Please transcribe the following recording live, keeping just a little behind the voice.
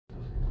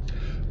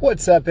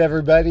What's up,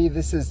 everybody?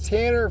 This is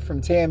Tanner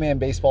from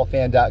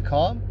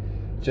TanmanBaseballFan.com.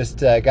 Just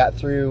got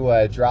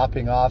through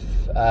dropping off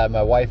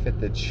my wife at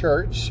the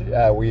church.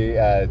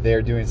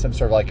 They're doing some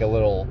sort of like a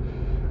little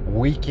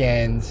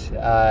weekend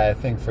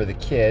thing for the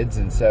kids,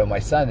 and so my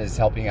son is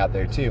helping out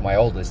there too, my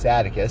oldest,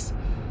 Atticus.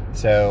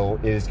 So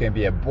it is going to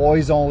be a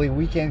boys-only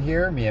weekend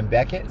here, me and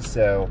Beckett.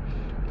 So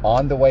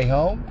on the way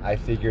home, I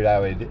figured I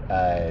would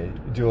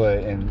do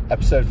an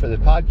episode for the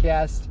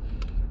podcast.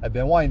 I've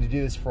been wanting to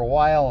do this for a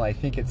while, and I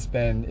think it's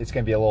going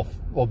to be a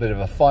little bit of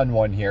a fun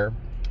one here.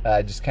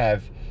 Just kind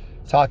of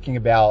talking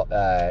about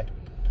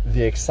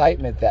the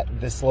excitement that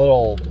this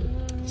little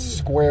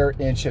square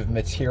inch of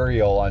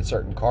material on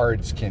certain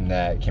cards can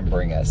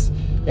bring us.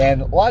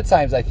 And a lot of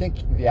times, I think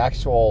the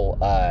actual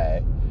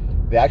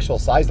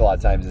size a lot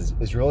of times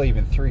is really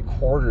even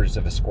 3/4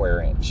 of a square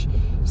inch.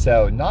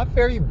 So not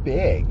very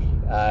big.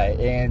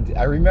 And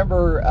I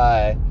remember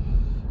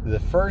the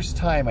first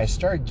time I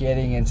started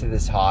getting into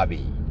this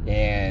hobby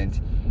and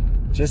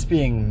just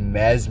being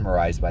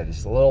mesmerized by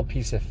this little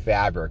piece of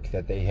fabric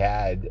that they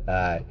had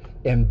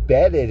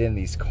embedded in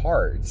these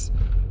cards,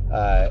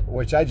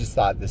 which I just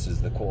thought this is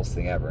the coolest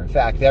thing ever. In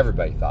fact,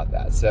 everybody thought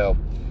that. So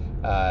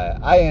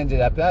I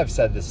ended up, and I've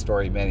said this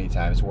story many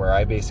times, where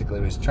I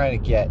basically was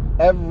trying to get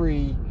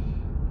every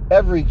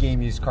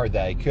game used card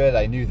that I could.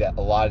 I knew that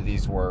a lot of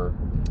these were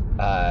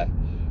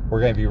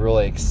going to be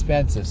really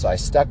expensive, so I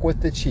stuck with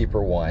the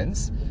cheaper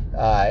ones.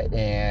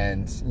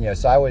 And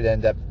so I would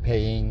end up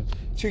paying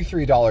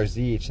 $2-3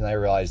 each, and I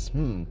realized,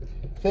 I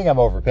think I'm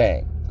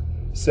overpaying.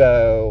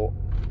 So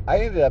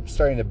I ended up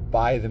starting to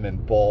buy them in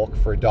bulk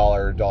for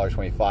 $1,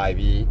 $1.25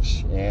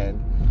 each,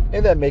 and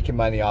ended up making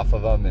money off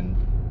of them and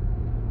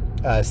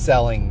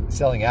selling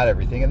out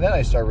everything. And then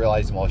I started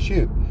realizing, well,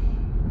 shoot,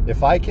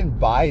 if I can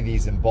buy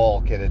these in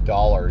bulk at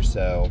 $1 or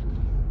so,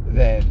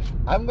 then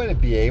I'm going to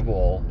be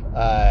able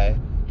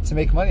to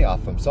make money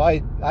off them. So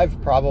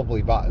I've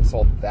probably bought and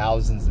sold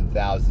thousands and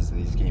thousands of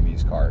these game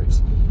used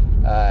cards.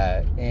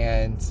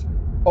 And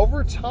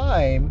over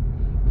time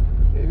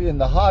in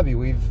the hobby,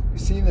 we've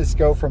seen this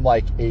go from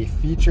like a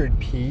featured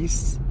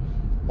piece,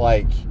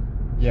 like,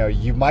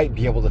 you might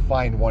be able to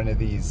find one of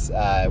these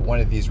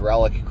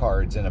relic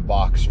cards in a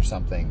box or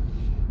something,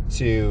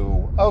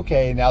 to,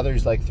 okay, now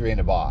there's like 3 in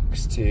a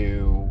box,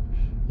 to,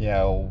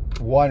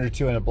 1 or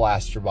 2 in a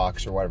blaster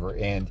box or whatever.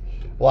 And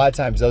a lot of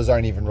times those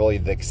aren't even really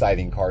the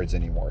exciting cards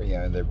anymore.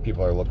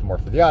 People are looking more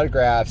for the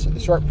autographs or the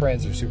short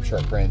prints or super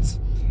short prints.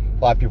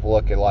 A lot of people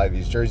look at a lot of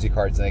these jersey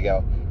cards and they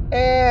go,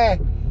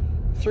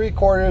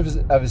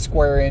 3/4 of a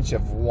square inch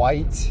of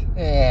white,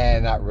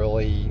 not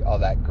really all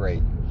that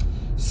great.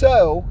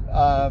 So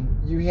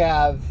you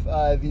have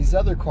these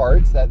other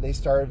cards that they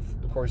started.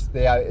 Of course,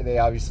 they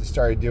obviously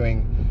started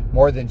doing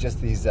more than just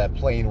these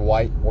plain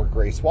white or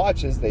gray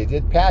swatches. They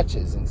did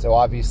patches, and so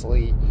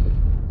obviously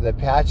the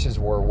patches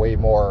were way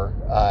more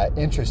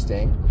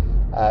interesting,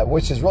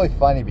 which is really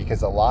funny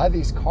because a lot of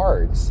these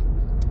cards,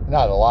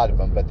 not a lot of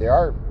them, but there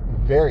are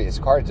various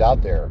cards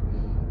out there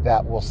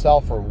that will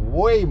sell for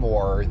way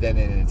more than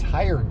an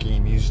entire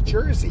game used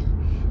jersey.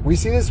 We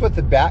see this with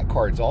the bat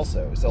cards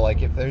also. So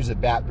like if there's a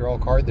bat barrel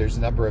card, there's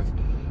a number of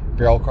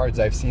barrel cards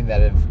I've seen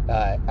that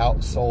have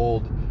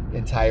outsold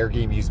entire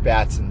game used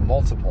bats in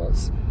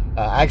multiples.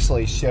 I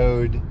actually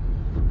showed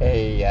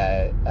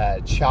a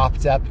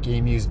chopped up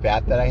game used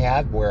bat that I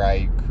had, where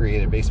I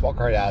created a baseball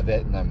card out of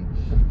it, and I'm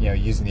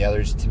using the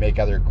others to make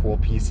other cool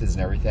pieces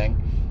and everything.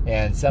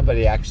 And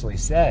somebody actually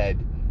said,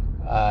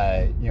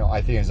 I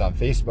think it was on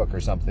Facebook or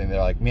something,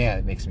 they're like, man,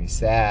 it makes me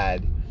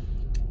sad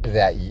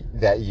that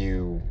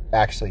you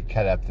actually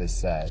cut up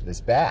this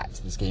this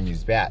game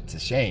used bat. It's a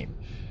shame.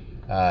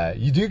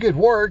 You do good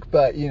work,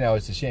 but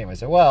it's a shame. I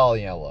said, well,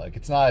 look,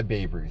 it's not a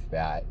Babe Ruth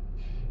bat.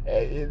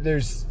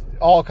 There's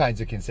all kinds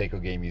of Conseco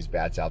game used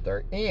bats out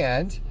there,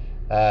 and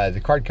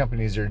the card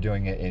companies are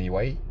doing it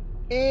anyway.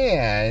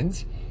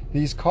 And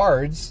these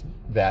cards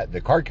that the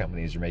card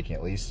companies are making,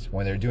 at least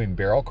when they're doing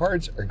barrel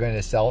cards, are going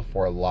to sell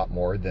for a lot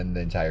more than the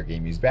entire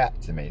game used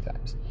bats in many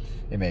times,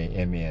 in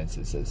many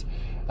instances.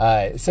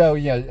 So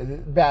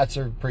bats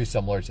are pretty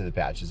similar to the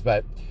patches.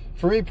 But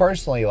for me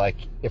personally, like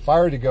if I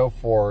were to go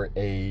for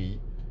a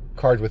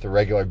card with a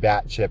regular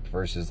bat chip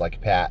versus like a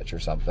patch or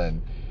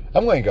something,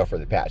 I'm going to go for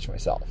the patch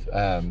myself.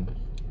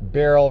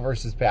 Barrel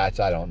versus patch,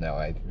 I don't know.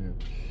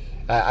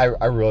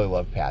 I really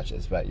love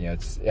patches, but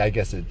I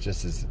guess it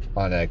just is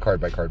on a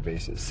card by card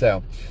basis.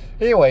 So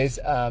anyways,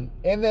 and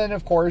then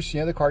of course,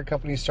 the card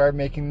companies started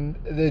making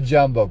the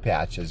jumbo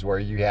patches, where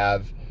you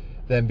have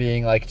them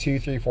being like 2,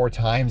 3, 4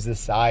 times the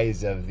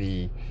size of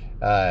the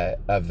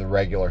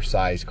regular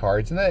size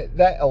cards. And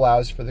that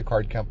allows for the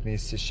card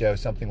companies to show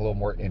something a little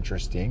more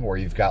interesting, where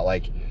you've got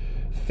like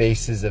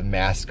faces of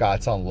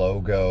mascots on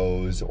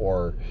logos,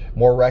 or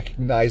more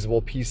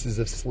recognizable pieces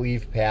of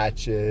sleeve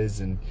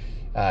patches and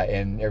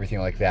everything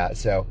like that.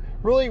 So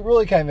really,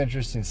 really kind of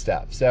interesting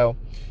stuff. So,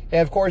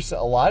 and of course,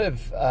 a lot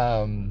of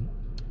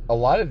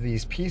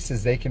these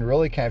pieces, they can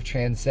really kind of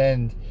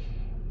transcend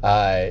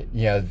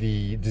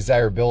the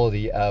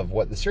desirability of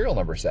what the serial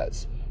number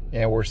says.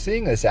 And we're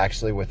seeing this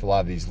actually with a lot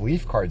of these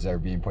Leaf cards that are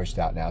being pushed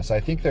out now. So I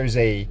think there's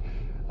a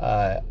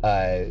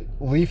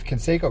Leaf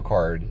Canseco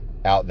card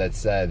out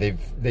that's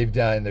they've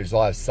done. There's a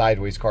lot of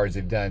sideways cards.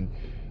 They've done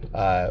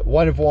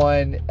 1 of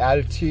 1, out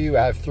of 2,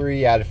 out of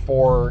 3, out of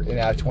 4, and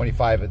out of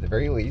 25 at the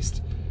very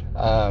least.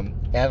 And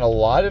a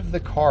lot of the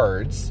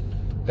cards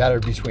that are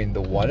between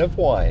the 1 of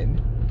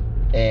 1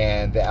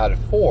 and the out of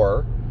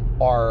 4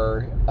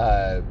 are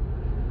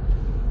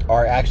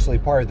actually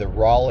part of the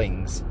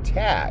Rawlings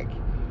tag,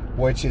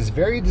 which is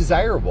very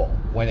desirable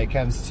when it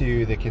comes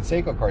to the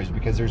Canseco cards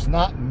because there's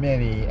not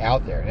many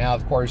out there. Now,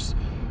 of course,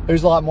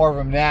 there's a lot more of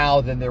them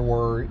now than there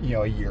were,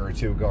 a year or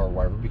two ago or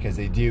whatever, because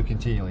they do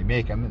continually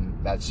make them,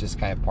 and that's just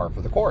kind of par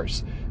for the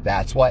course.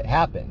 That's what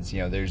happens.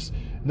 There's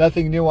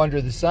nothing new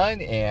under the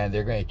sun, and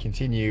they're going to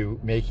continue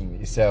making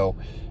these. So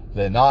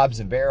the knobs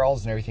and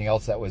barrels and everything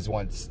else that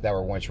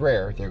were once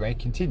rare, they're going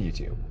to continue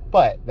to.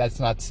 But that's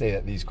not to say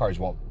that these cards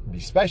won't be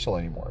special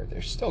anymore.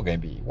 They're still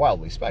going to be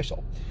wildly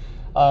special.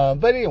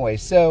 But anyway,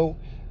 so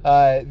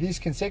these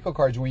Canseco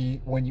cards,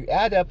 when you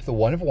add up the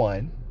 1 of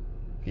 1,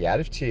 the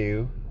out of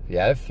 2, the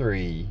out of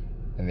 3,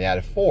 and the out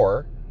of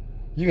 4,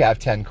 you have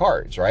 10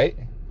 cards, right?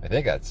 I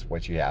think that's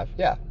what you have.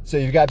 Yeah. So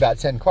you've got about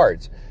 10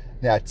 cards.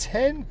 Now,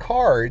 10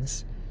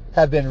 cards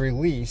have been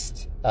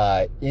released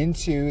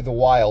into the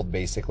wild,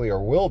 basically,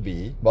 or will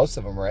be. Most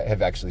of them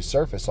have actually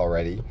surfaced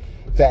already,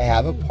 that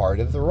have a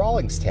part of the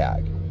Rawlings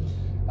tag.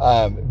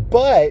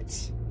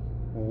 But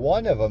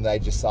one of them that I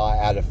just saw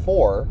out of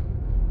 4,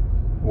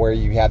 where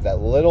you have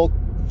that little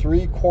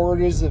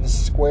 3/4 of a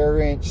square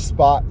inch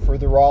spot for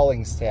the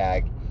Rawlings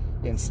tag,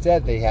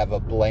 instead they have a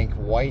blank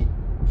white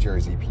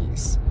jersey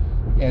piece.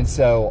 And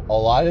so a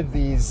lot of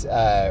these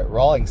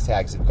Rawlings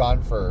tags have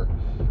gone for,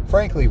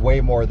 frankly,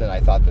 way more than I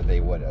thought that they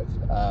would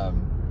have.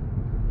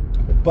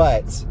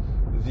 But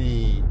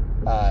the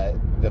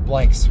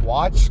blank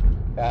swatch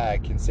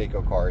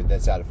Canseco card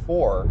that's out of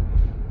 4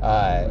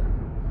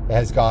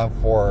 has gone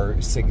for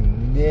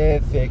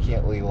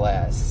significantly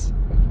less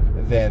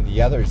than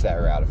the others that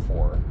are out of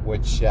 4,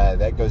 which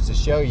that goes to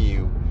show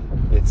you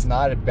it's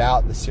not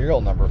about the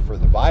serial number for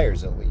the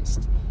buyers, at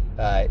least.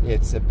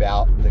 It's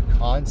about the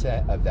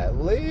content of that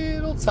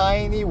little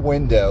tiny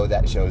window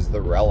that shows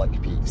the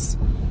relic piece.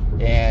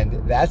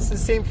 And that's the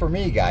same for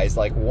me, guys.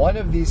 Like, one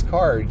of these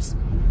cards,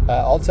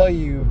 I'll tell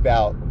you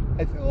about,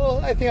 I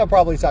think I'll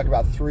probably talk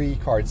about 3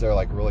 cards that are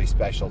like really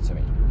special to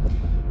me.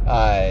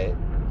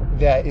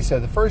 So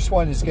the first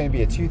one is going to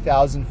be a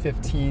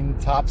 2015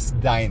 Topps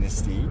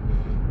Dynasty.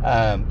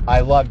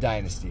 I love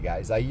Dynasty,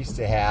 guys. I used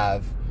to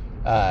have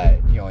a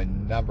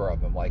number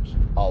of them, like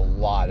a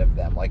lot of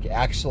them, like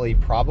actually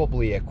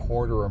probably a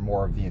quarter or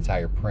more of the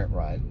entire print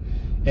run.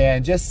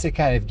 And just to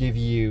kind of give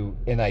you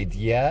an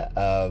idea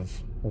of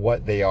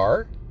what they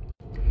are,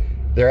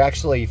 there are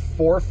actually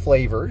 4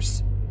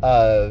 flavors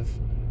of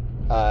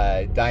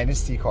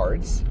Dynasty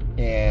cards.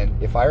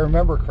 And if I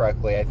remember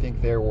correctly, I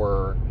think there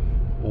were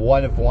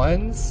 1 of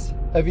 1s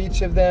of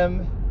each of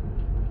them.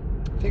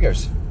 I think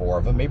there's 4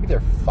 of them. Maybe there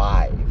are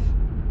 5.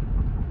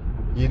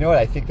 You know what?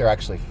 I think there are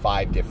actually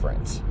 5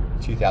 different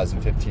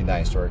 2015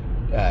 Dynasty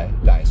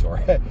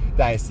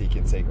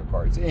Canseco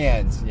cards.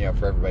 And,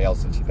 for everybody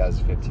else in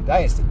 2015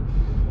 Dynasty.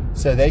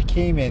 So they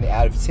came in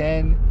out of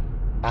 10,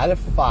 out of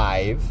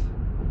 5,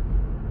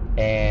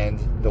 and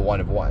the 1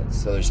 of 1s.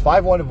 So there's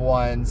 5 1 of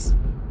 1s.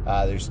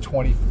 There's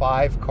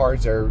 25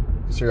 cards that are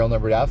serial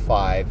numbered out of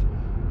 5.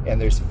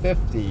 And there's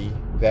 50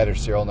 that are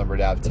serial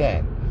numbered out of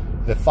 10.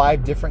 The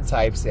 5 different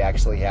types, they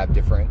actually have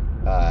different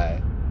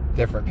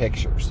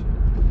pictures.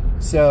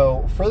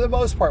 So for the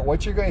most part,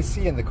 what you're going to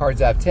see in the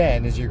cards out of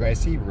 10 is you're going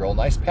to see real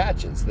nice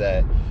patches.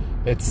 They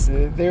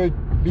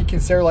would be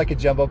considered like a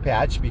jumbo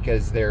patch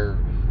because they're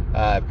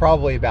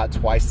probably about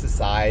twice the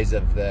size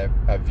of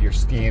your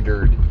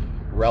standard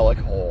relic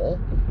hole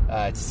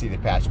to see the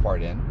patch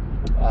part in.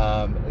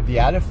 The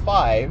out of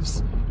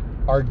 5s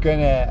are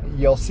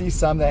you'll see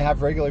some that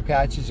have regular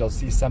patches. You'll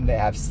see some that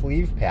have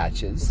sleeve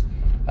patches.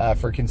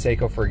 For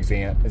Canseco, for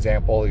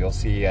example, you'll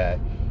see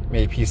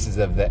maybe pieces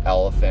of the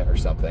elephant or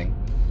something.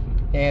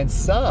 And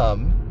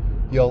some,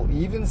 you'll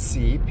even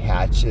see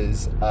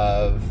patches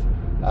of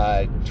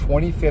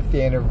 25th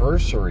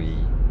anniversary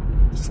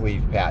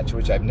sleeve patch,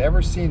 which I've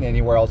never seen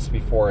anywhere else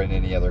before in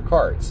any other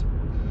cards.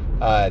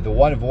 The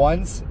 1 of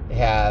 1s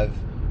have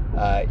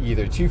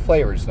either 2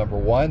 flavors. Number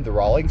 1, the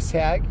Rawlings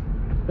tag,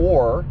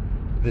 or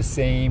the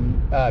same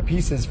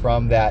pieces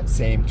from that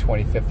same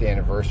 25th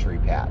anniversary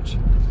patch.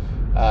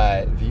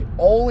 The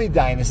only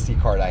Dynasty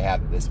card I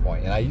have at this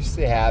point, and I used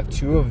to have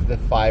 2 of the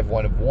 5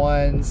 1 of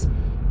 1s,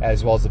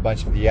 as well as a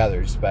bunch of the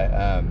others, but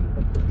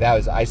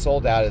I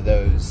sold out of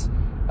those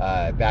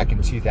back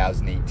in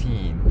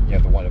 2018, the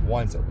 1 of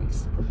 1s at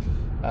least.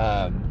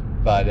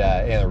 And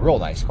they're real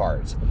nice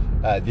cards.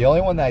 The only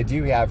one that I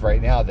do have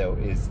right now, though,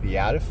 is the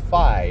out of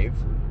 5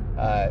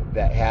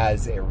 that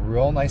has a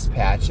real nice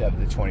patch of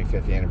the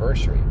 25th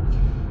anniversary.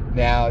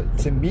 Now,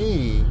 to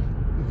me,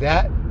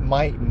 that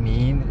might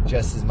mean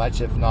just as much,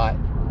 if not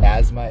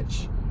as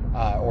much,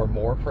 or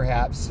more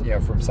perhaps,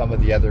 from some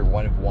of the other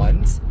 1 of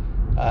 1s.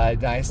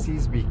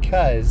 dynasties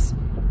because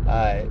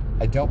I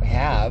don't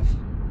have,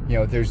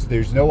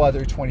 there's no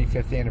other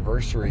 25th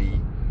anniversary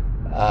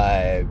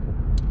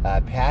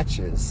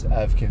patches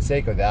of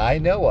Canseco that I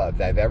know of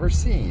that I've ever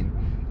seen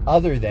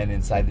other than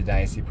inside the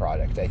Dynasty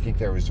product. I think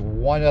there was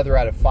one other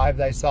out of 5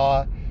 that I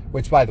saw,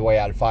 which, by the way,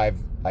 out of 5,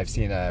 I've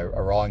seen a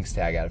Rawlings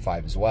tag out of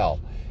 5 as well.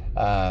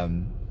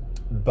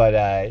 But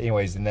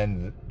anyways, and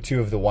then 2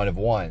 of the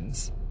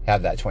one-of-ones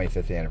have that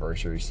 25th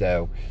anniversary.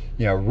 So,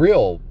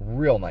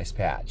 real nice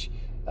patch.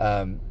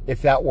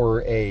 If that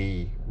were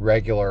a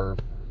regular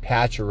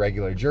patch or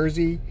regular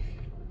jersey,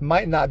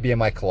 might not be in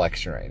my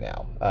collection right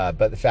now.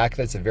 But the fact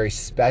that it's a very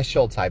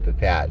special type of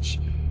patch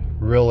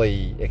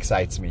really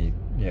excites me,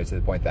 to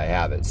the point that I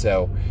have it.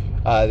 So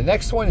the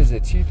next one is a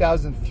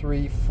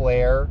 2003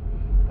 Flair.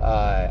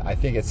 I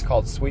think it's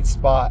called Sweet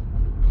Spot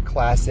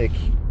Classic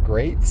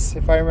Greats,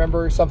 if I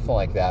remember, something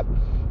like that.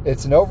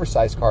 It's an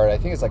oversized card. I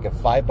think it's like a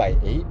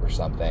 5x8 or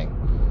something.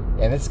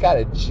 And it's got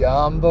a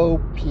jumbo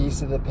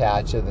piece of the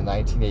patch of the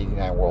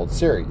 1989 World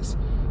Series.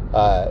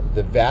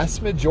 The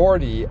vast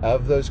majority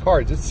of those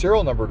cards, it's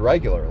serial numbered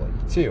regularly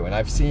too. And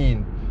I've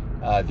seen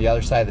the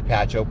other side of the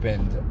patch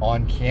opened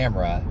on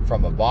camera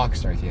from a box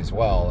and everything as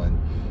well. And,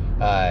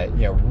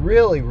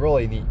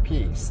 really neat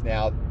piece.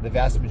 Now, the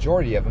vast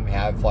majority of them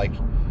have like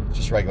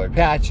just regular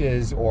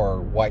patches or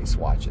white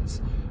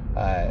swatches.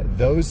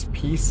 Those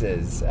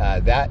pieces,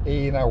 that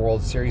 89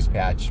 World Series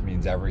patch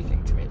means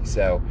everything to me.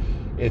 So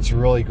it's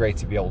really great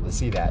to be able to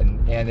see that.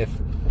 And if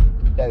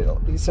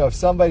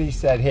somebody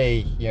said,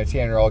 hey,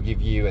 Tanner, I'll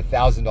give you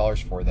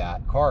 $1,000 for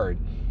that card,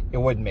 it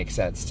wouldn't make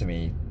sense to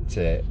me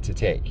to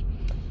take.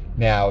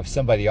 Now, if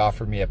somebody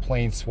offered me a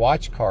plain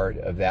swatch card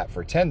of that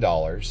for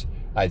 $10,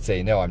 I'd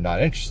say, no, I'm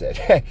not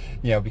interested,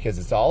 because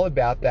it's all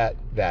about that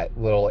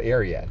little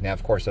area. Now,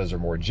 of course, those are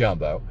more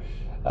jumbo,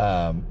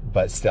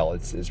 but still,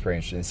 it's pretty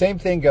interesting. The same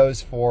thing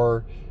goes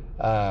for,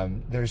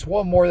 there's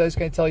one more that I was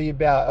going to tell you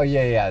about. Oh,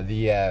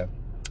 yeah,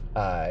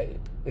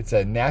 it's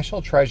a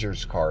National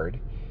Treasures card,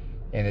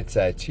 and it's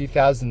a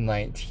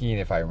 2019,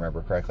 if I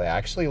remember correctly. I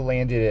actually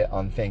landed it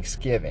on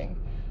Thanksgiving.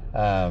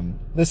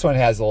 This one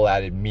has a little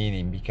added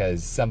meaning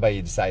because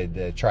somebody decided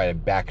to try to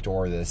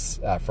backdoor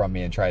this from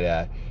me and try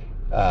to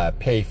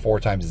pay 4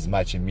 times as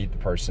much and meet the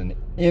person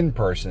in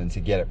person to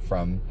get it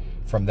from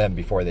them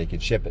before they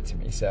could ship it to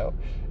me. So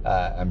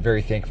I'm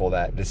very thankful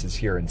that this is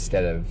here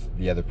instead of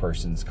the other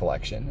person's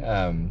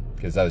collection,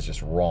 because that was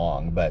just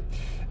wrong. But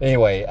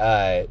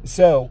anyway,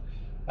 so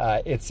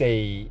it's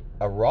a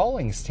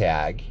Rawlings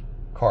tag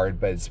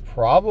card, but it's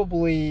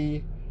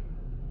probably,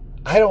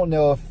 I don't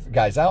know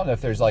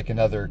if there's like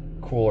another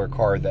cooler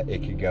card that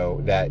it could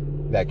go that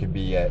could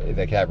be that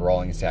could have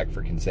Rawlings tag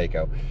for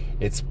Canseco.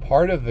 It's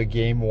part of a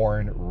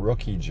game-worn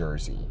rookie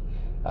jersey.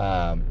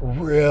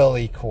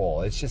 Really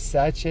cool. It's just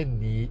such a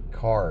neat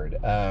card,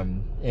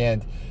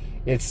 and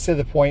it's to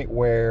the point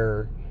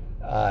where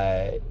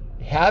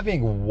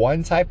having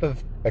one type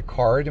of a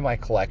card in my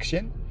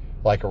collection,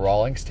 like a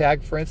Rawlings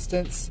tag, for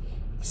instance,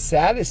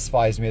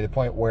 satisfies me to the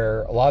point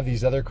where a lot of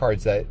these other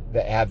cards that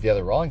have the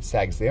other Rawlings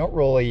tags, they don't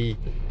really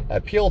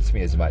appeal to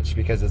me as much,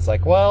 because it's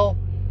like, well,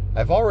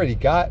 I've already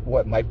got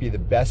what might be the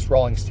best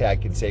Rawlings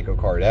tag Canseco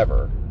card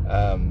ever.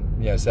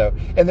 So,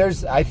 and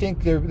I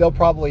think they'll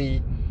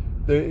probably,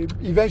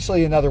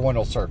 eventually another one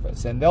will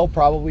surface, and they'll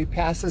probably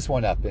pass this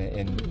one up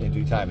in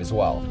due time as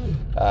well.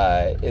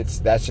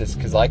 That's just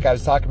because, like I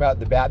was talking about,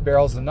 the bat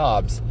barrels and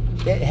knobs,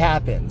 it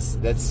happens.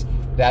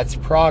 That's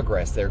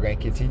progress. They're going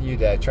to continue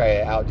to try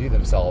to outdo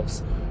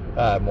themselves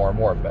more and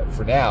more. But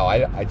for now,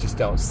 I just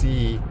don't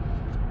see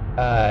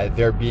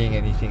there being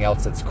anything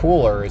else that's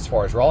cooler as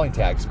far as Rawlings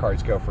tags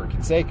cards go for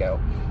Canseco.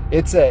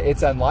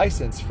 It's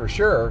unlicensed for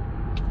sure,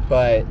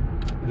 but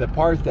the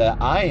part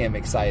that I am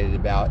excited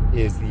about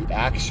is the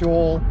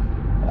actual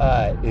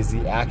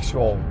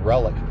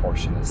relic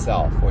portion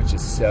itself, which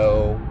is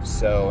so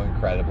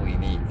incredibly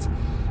neat.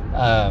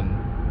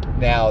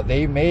 Now,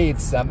 they made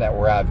some that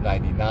were out of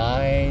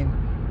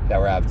 99, that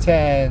were out of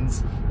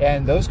 10s,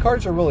 and those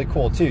cards are really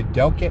cool too.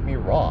 Don't get me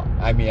wrong.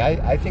 I mean,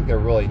 I think they're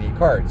really neat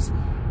cards.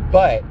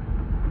 But,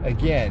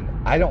 again,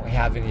 I don't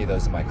have any of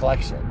those in my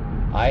collection.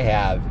 I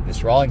have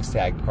this Rawlings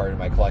tag card in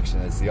my collection.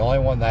 It's the only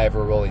one that I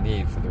ever really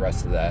need for the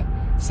rest of the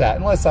set,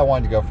 unless I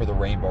wanted to go for the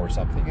rainbow or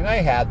something. And I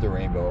had the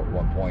rainbow at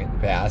one point in the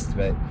past,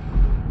 but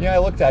I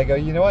looked at it, I go,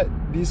 you know what?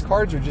 These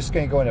cards are just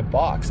going to go in a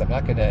box. I'm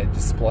not going to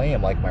display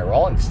them like my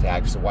Rawlings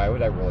tag, so why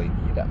would I really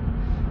need them?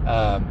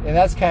 And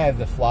that's kind of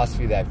the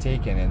philosophy that I've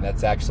taken, and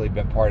that's actually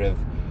been part of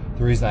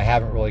the reason I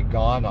haven't really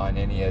gone on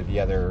any of the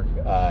other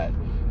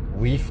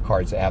Leaf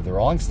cards that have the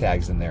Rawlings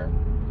tags in there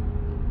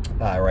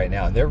right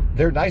now. And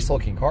they're nice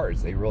looking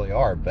cards, they really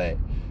are, but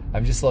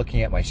I'm just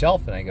looking at my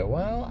shelf and I go,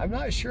 well, I'm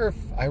not sure if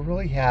I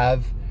really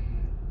have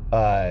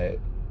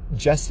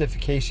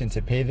justification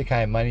to pay the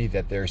kind of money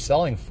that they're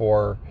selling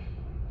for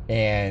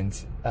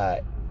and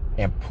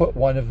put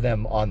one of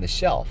them on the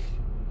shelf,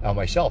 on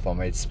my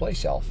display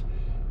shelf.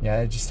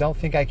 I just don't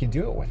think I can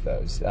do it with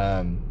those.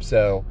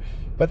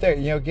 But they're,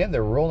 you know, again,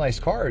 they're real nice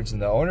cards, and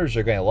the owners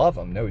are going to love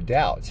them, no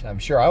doubt. I'm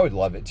sure I would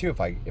love it too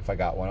if I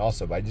got one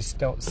also, but I just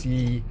don't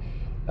see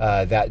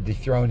that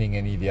dethroning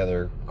any of the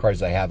other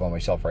cards I have on my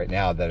shelf right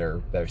now that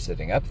are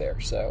sitting up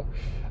there. So,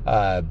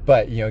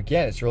 but you know,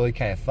 again, it's really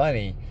kind of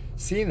funny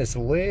seeing this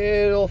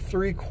little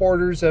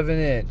 3/4 of an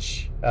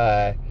inch,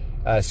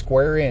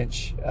 square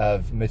inch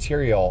of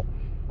material.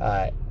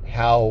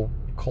 How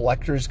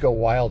collectors go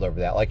wild over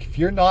that. Like, if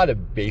you're not a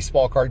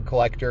baseball card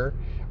collector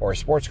or a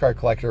sports card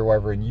collector or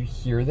whatever, and you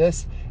hear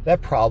this,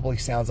 that probably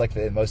sounds like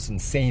the most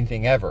insane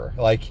thing ever.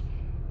 Like,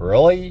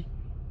 really?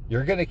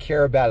 You're going to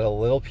care about a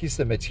little piece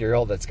of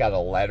material that's got a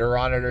letter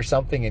on it or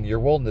something, and you're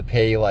willing to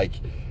pay like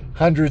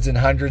hundreds and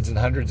hundreds and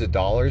hundreds of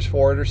dollars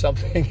for it or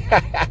something?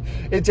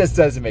 It just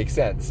doesn't make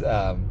sense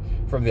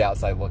from the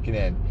outside looking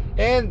in.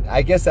 And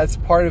I guess that's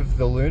part of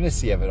the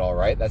lunacy of it all,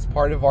 right? That's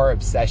part of our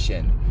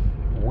obsession.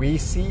 We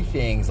see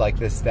things like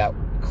this that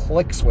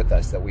clicks with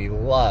us, that we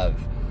love,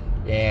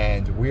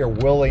 and we are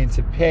willing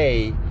to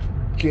pay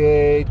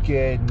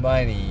good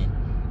money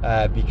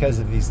because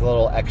of these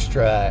little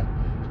extra,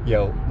 you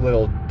know,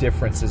 little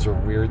differences or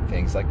weird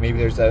things. Like maybe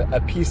there's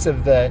a piece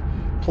of the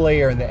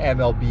player in the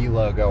MLB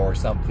logo or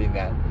something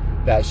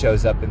that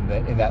shows up in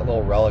that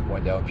little relic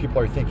window, and people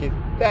are thinking,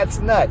 that's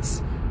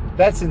nuts,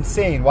 that's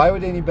insane, why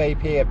would anybody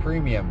pay a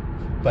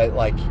premium? But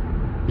like,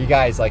 you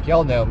guys, like,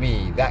 y'all know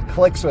me, that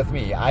clicks with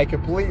me. I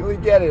completely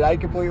get it, I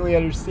completely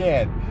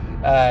understand.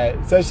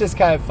 So it's just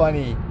kind of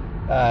funny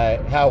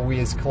how we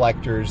as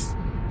collectors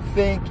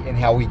think and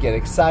how we get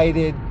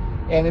excited,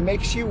 and it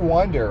makes you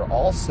wonder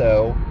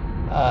also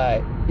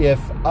if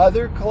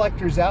other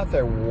collectors out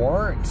there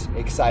weren't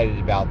excited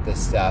about this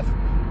stuff,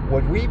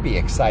 would we be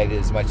excited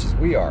as much as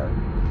we are?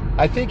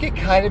 I think it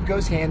kind of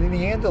goes hand in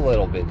hand a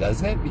little bit,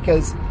 doesn't it?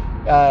 Because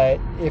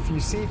if you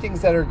see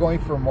things that are going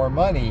for more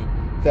money,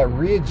 that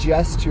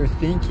readjust your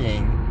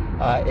thinking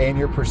and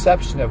your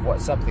perception of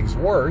what something's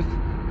worth,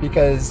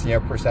 because, you know,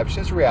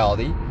 perception is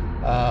reality,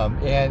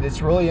 and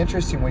it's really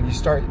interesting when you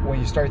start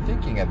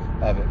thinking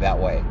of it that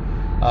way.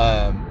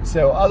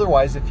 So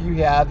otherwise, if you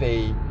have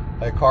a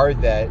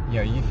card that, you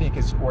know, you think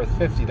is worth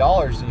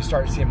 $50 and you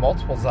start seeing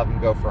multiples of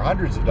them go for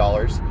hundreds of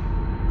dollars,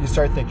 you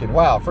start thinking,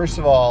 wow, first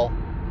of all,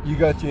 you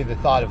go through the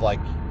thought of like,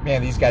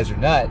 man, these guys are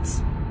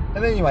nuts.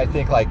 And then you might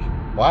think like,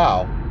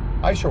 wow,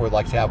 I sure would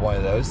like to have one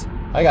of those.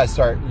 I got to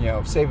start, you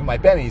know, saving my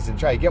pennies and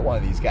try to get one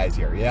of these guys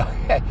here, you know.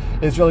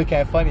 It's really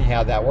kind of funny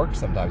how that works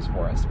sometimes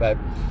for us. But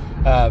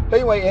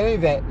anyway, in any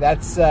event,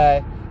 that's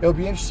it'll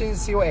be interesting to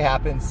see what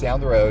happens down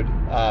the road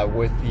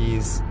with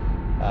these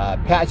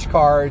patch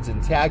cards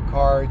and tag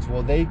cards.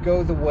 Will they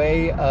go the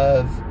way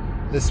of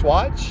the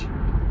Swatch,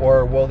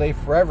 or will they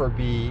forever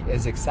be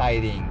as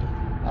exciting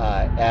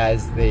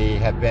as they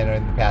have been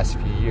in the past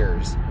few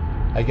years?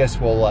 I guess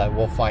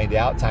we'll find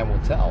out. Time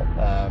will tell.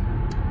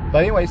 But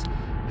anyways,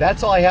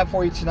 that's all I have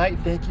for you tonight.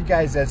 Thank you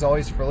guys, as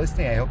always, for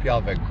listening. I hope you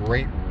all have a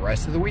great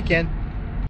rest of the weekend.